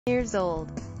years old,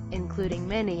 including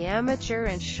many amateur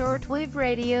and shortwave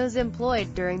radios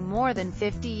employed during more than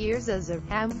 50 years as a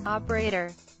ham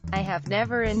operator. I have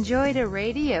never enjoyed a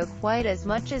radio quite as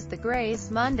much as the Grace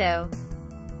Mondo.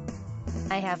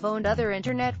 I have owned other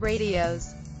internet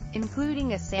radios,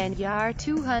 including a Sanyar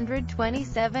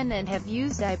 227, and have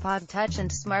used iPod Touch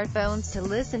and smartphones to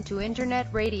listen to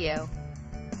internet radio.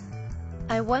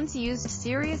 I once used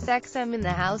SiriusXM in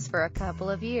the house for a couple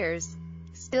of years.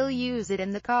 Still use it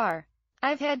in the car.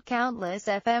 I've had countless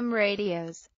FM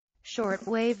radios,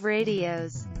 shortwave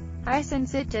radios,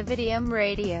 high-sensitivity AM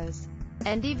radios,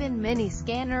 and even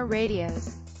mini-scanner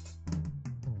radios.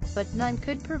 But none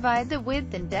could provide the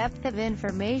width and depth of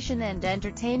information and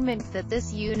entertainment that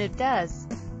this unit does,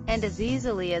 and as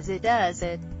easily as it does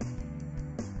it.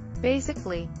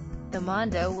 Basically, the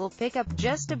Mondo will pick up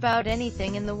just about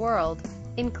anything in the world,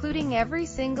 including every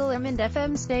single AM and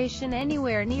FM station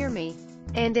anywhere near me.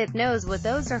 And it knows what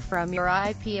those are from your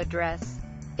IP address.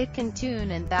 It can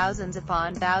tune in thousands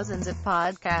upon thousands of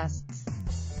podcasts.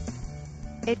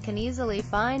 It can easily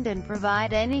find and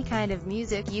provide any kind of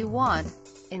music you want,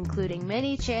 including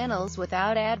many channels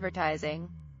without advertising.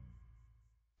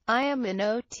 I am an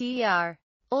OTR,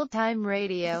 old-time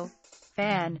radio,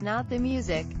 fan, not the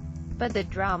music, but the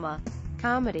drama,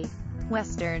 comedy,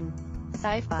 western,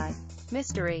 sci-fi,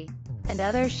 mystery, and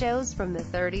other shows from the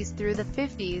 30s through the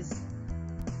 50s.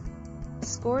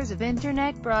 Scores of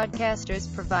internet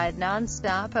broadcasters provide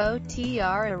non-stop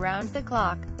OTR around the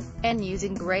clock, and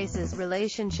using Grace's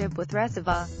relationship with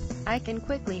Reserva, I can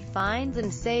quickly find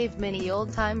and save many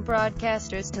old-time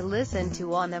broadcasters to listen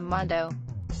to on the Mondo.